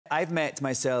I've met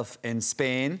myself in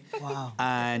Spain,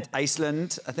 and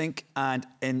Iceland, I think, and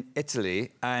in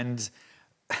Italy, and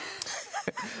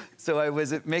so I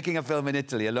was making a film in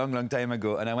Italy a long, long time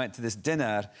ago, and I went to this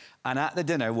dinner, and at the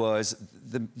dinner was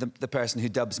the person who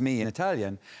dubs me in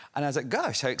Italian, and I was like,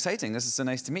 "Gosh, how exciting! This is so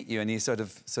nice to meet you." And he sort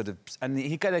of, and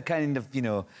he kind of, you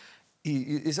know.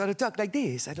 He sort of talked like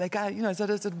this, like, you know,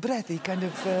 sort of breathy kind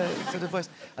of sort of voice.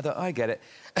 I thought, oh, I get it.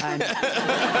 And,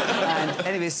 and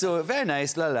anyway, so very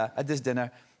nice, at this dinner.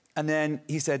 And then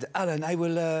he said, Alan, I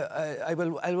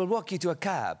will walk you to a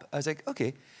cab. I was like,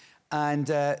 OK. And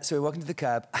so we walked into the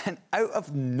cab, and out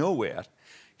of nowhere,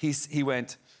 he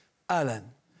went,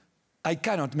 Alan, I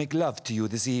cannot make love to you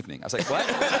this evening. I was like, what?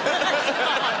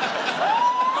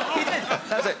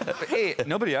 I was like, hey,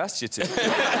 nobody asked you to. And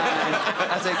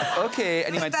I was like, OK.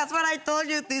 And he went... That's what I told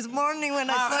you this morning when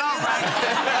I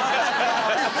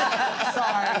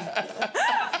saw you. Sorry.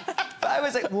 But I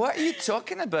was like, what are you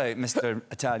talking about, Mr.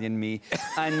 Italian me?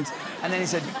 And then he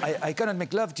said, I cannot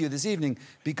make love to you this evening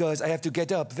because I have to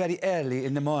get up very early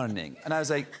in the morning. And I was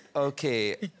like,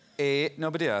 OK, A,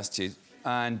 nobody asked you.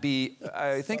 And B,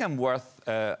 I think I'm worth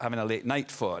having a late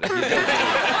night for.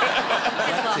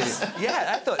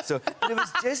 Yeah, I thought so. But it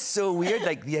was just so weird.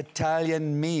 Like, the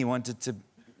Italian me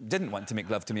didn't want to make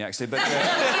love to me, actually, but...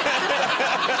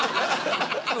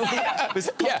 was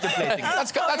contemplating.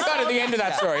 That's kind of the end of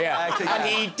that story, yeah. Actually, and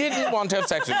he didn't want to have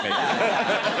sex with me.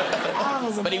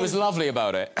 But he was lovely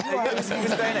about it. He was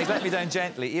very nice. Let me down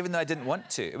gently, even though I didn't want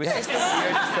to. It was just the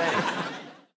weirdest thing.